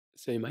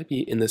So you might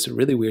be in this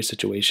really weird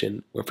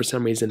situation where for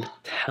some reason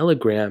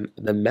Telegram,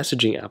 the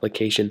messaging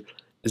application,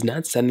 is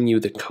not sending you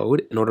the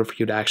code in order for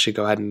you to actually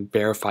go ahead and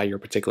verify your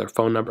particular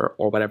phone number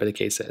or whatever the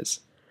case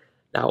is.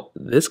 Now,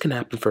 this can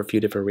happen for a few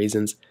different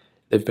reasons.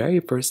 The very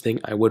first thing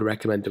I would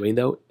recommend doing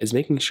though is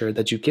making sure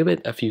that you give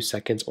it a few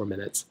seconds or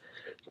minutes.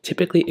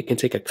 Typically, it can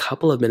take a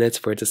couple of minutes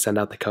for it to send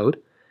out the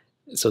code.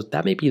 So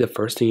that may be the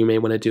first thing you may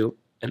want to do.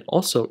 And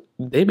also,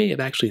 they may have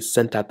actually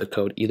sent out the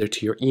code either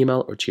to your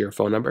email or to your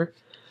phone number.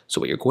 So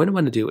what you're going to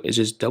want to do is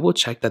just double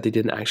check that they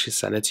didn't actually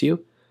send it to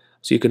you.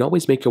 So you can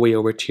always make your way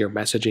over to your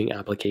messaging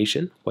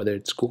application, whether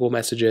it's Google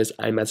Messages,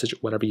 iMessage,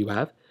 whatever you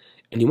have.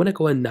 And you want to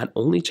go and not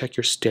only check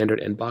your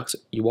standard inbox,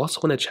 you also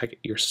want to check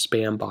your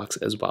spam box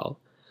as well.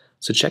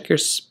 So check your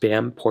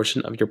spam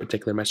portion of your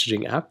particular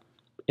messaging app,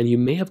 and you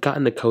may have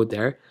gotten the code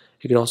there.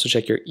 You can also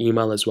check your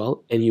email as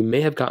well, and you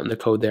may have gotten the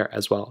code there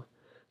as well.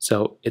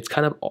 So it's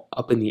kind of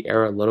up in the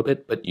air a little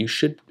bit, but you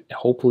should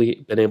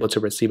hopefully been able to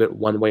receive it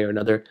one way or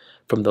another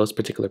from those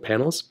particular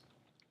panels.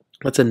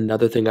 That's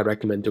another thing I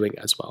recommend doing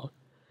as well.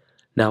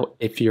 Now,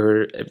 if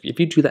you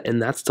do that and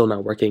that's still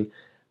not working,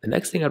 the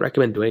next thing I'd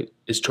recommend doing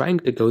is trying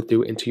to go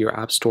through into your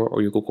App Store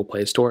or your Google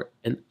Play Store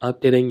and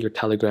updating your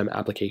Telegram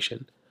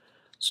application.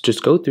 So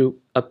just go through,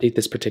 update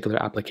this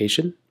particular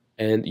application,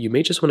 and you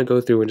may just want to go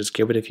through and just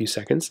give it a few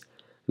seconds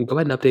and go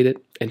ahead and update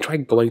it and try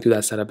going through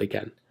that setup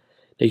again.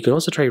 Now you can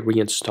also try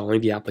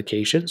reinstalling the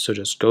application, so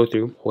just go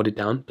through, hold it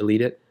down,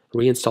 delete it,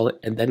 reinstall it,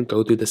 and then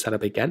go through the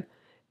setup again,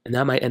 and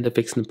that might end up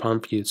fixing the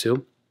problem for you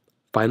too.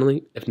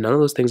 Finally, if none of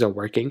those things are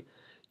working,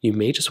 you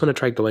may just want to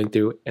try going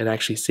through and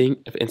actually seeing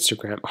if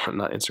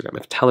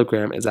if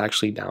Telegram is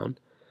actually down.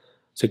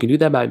 So you can do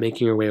that by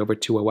making your way over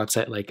to a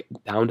website like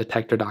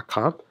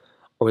downdetector.com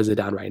or is it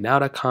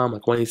downrightnow.com,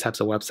 like one of these types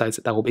of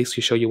websites that will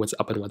basically show you what's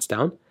up and what's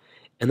down.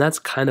 And that's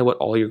kind of what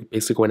all you're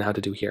basically going to have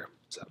to do here.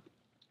 So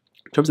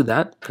in terms of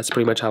that, that's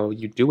pretty much how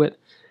you do it.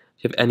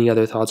 If you have any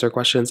other thoughts or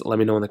questions, let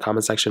me know in the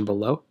comment section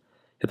below.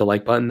 Hit the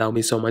like button, that would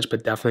mean so much,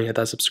 but definitely hit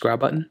that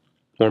subscribe button.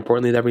 More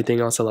importantly than everything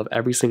else, I love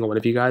every single one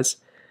of you guys.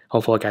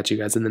 Hopefully I'll catch you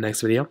guys in the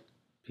next video.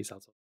 Peace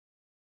out.